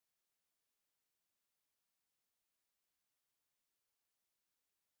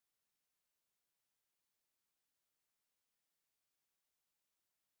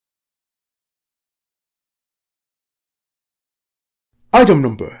Item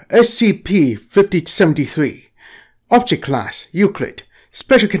Number SCP-5073 Object Class Euclid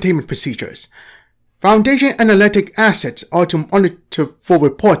Special Containment Procedures Foundation Analytic Assets are to monitor for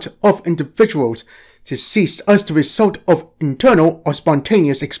reports of individuals deceased as the result of internal or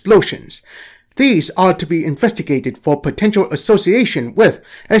spontaneous explosions. These are to be investigated for potential association with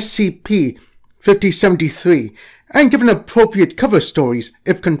SCP-5073 and given appropriate cover stories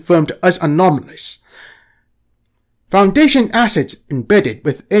if confirmed as anomalous. Foundation assets embedded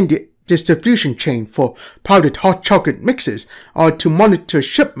within the distribution chain for powdered hot chocolate mixes are to monitor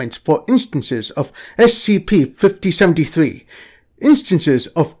shipments for instances of SCP-5073. Instances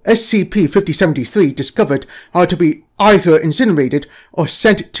of SCP-5073 discovered are to be either incinerated or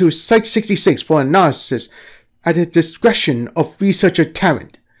sent to Site-66 for analysis at the discretion of researcher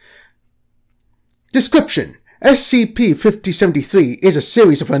Tarrant. Description: SCP-5073 is a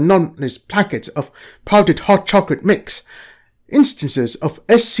series of anomalous packets of powdered hot chocolate mix. Instances of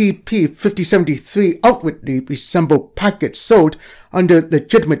SCP-5073 outwardly resemble packets sold under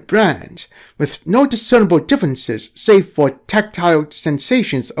legitimate brands, with no discernible differences save for tactile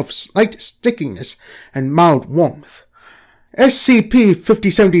sensations of slight stickiness and mild warmth.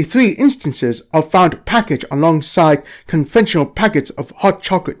 SCP-5073 instances are found packaged alongside conventional packets of hot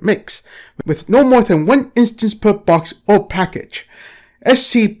chocolate mix, with no more than one instance per box or package.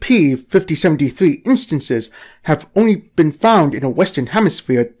 SCP-5073 instances have only been found in the Western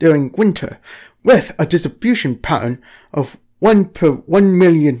Hemisphere during winter, with a distribution pattern of 1 per 1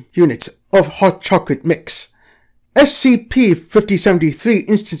 million units of hot chocolate mix. SCP-5073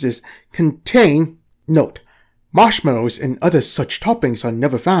 instances contain, note, marshmallows and other such toppings are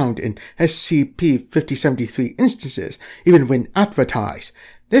never found in SCP-5073 instances, even when advertised.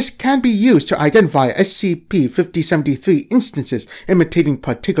 This can be used to identify SCP-5073 instances imitating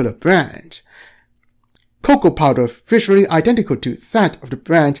particular brands. Cocoa powder visually identical to that of the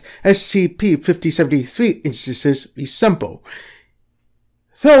brands SCP-5073 instances resemble,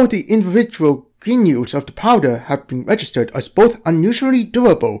 though the individual granules of the powder have been registered as both unusually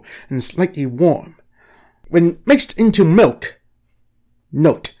durable and slightly warm. When mixed into milk,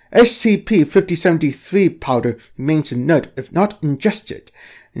 note, SCP-5073 powder remains inert if not ingested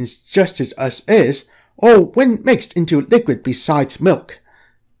as is, or when mixed into liquid besides milk.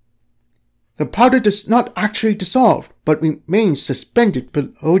 The powder does not actually dissolve, but remains suspended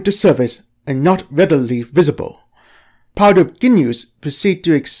below the surface and not readily visible. Powder granules proceed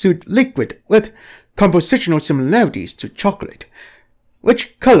to exude liquid with compositional similarities to chocolate,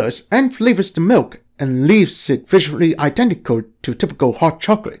 which colors and flavors the milk and leaves it visually identical to typical hot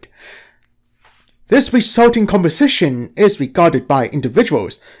chocolate. This resulting composition is regarded by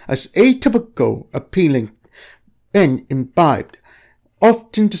individuals as atypical, appealing, and imbibed,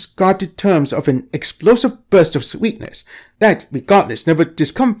 often described in terms of an explosive burst of sweetness that, regardless, never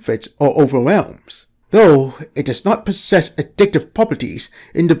discomfits or overwhelms. Though it does not possess addictive properties,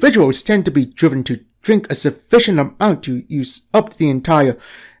 individuals tend to be driven to drink a sufficient amount to use up the entire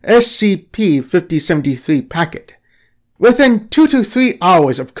SCP-5073 packet. Within 2 to 3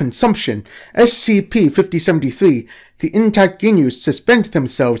 hours of consumption, SCP-5073, the intact granules suspend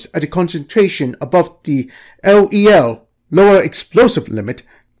themselves at a concentration above the LEL, lower explosive limit,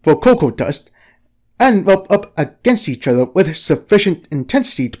 for cocoa dust, and rub up against each other with sufficient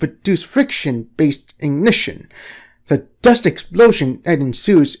intensity to produce friction-based ignition. The dust explosion that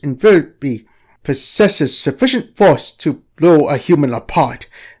ensues invariably possesses sufficient force to blow a human apart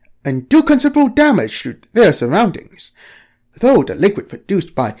and do considerable damage to their surroundings. Though the liquid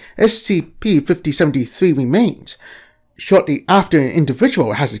produced by SCP-5073 remains, shortly after an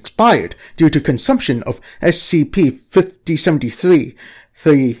individual has expired due to consumption of SCP-5073,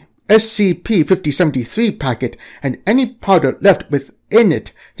 the SCP-5073 packet and any powder left within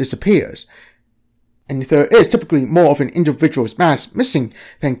it disappears, and there is typically more of an individual's mass missing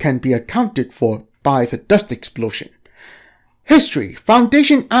than can be accounted for by the dust explosion. History: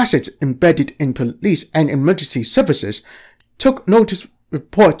 Foundation assets embedded in police and emergency services took notice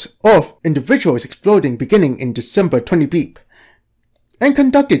reports of individuals exploding beginning in December 20 and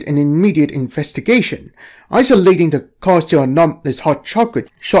conducted an immediate investigation, isolating the cause to anomalous hot chocolate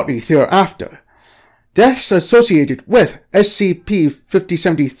shortly thereafter. Deaths associated with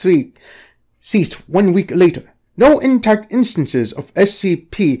SCP-5073 ceased 1 week later. No intact instances of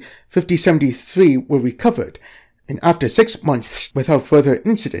SCP-5073 were recovered, and after 6 months without further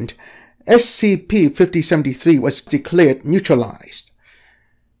incident, SCP-5073 was declared neutralized.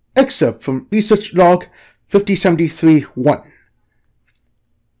 Excerpt from Research Log 5073-1.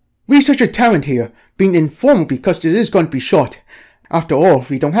 Researcher Tarrant here, being informal because it is going to be short, After all,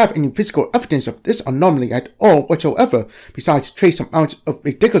 we don't have any physical evidence of this anomaly at all whatsoever, besides trace amounts of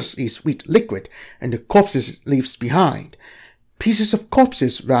ridiculously sweet liquid and the corpses it leaves behind. Pieces of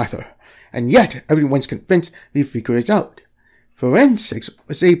corpses, rather. And yet, everyone's convinced we figured it out. Forensics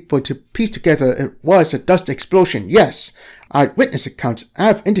was able to piece together it was a dust explosion, yes. Eyewitness accounts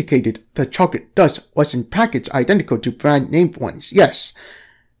have indicated the chocolate dust was in packets identical to brand-named ones, yes.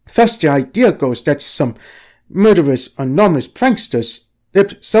 Thus the idea goes that some murderous, anonymous pranksters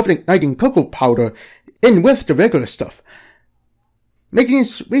dipped self-igniting cocoa powder in with the regular stuff. Making it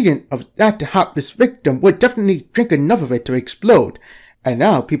sweetened of that to have this victim would definitely drink enough of it to explode. And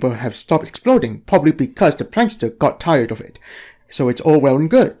now people have stopped exploding, probably because the prankster got tired of it. So it's all well and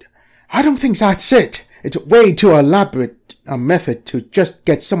good. I don't think that's it. It's way too elaborate a method to just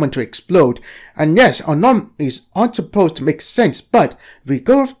get someone to explode. And yes, anomalies aren't supposed to make sense, but if we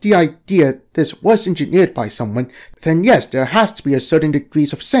go with the idea this was engineered by someone, then yes, there has to be a certain degree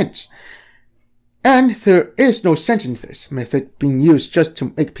of sense. And there is no sense in this method being used just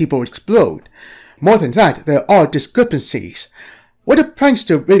to make people explode. More than that, there are discrepancies. Would a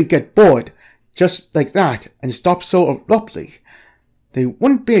prankster really get bored just like that and stop so abruptly? They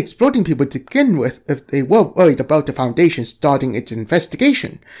wouldn't be exploding people to begin with if they were worried about the Foundation starting its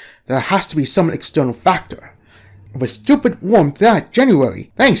investigation. There has to be some external factor. It was stupid warm that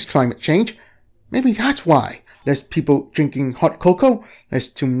January. Thanks, climate change. Maybe that's why. Less people drinking hot cocoa, less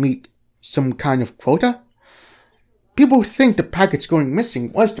to meet some kind of quota. People think the package going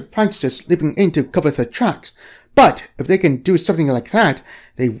missing was the pranksters slipping in to cover their tracks. But if they can do something like that,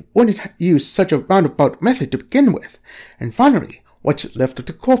 they wouldn't use such a roundabout method to begin with. And finally, what's left of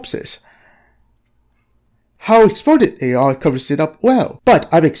the corpses? How exploded they are covers it up well, but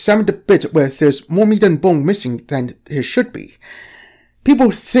I've examined the bits where there's more meat and bone missing than there should be.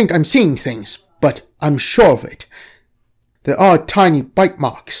 People think I'm seeing things, but I'm sure of it. There are tiny bite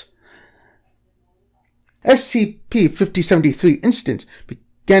marks. SCP-5073 incident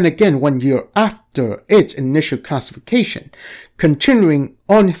began again 1 year after its initial classification, continuing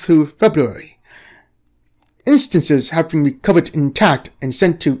on through February. Instances have been recovered intact and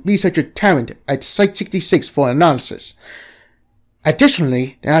sent to researcher Tarrant at Site-66 for analysis.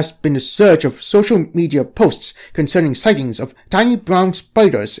 Additionally, there has been a surge of social media posts concerning sightings of tiny brown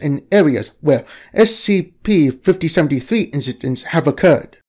spiders in areas where SCP-5073 incidents have occurred.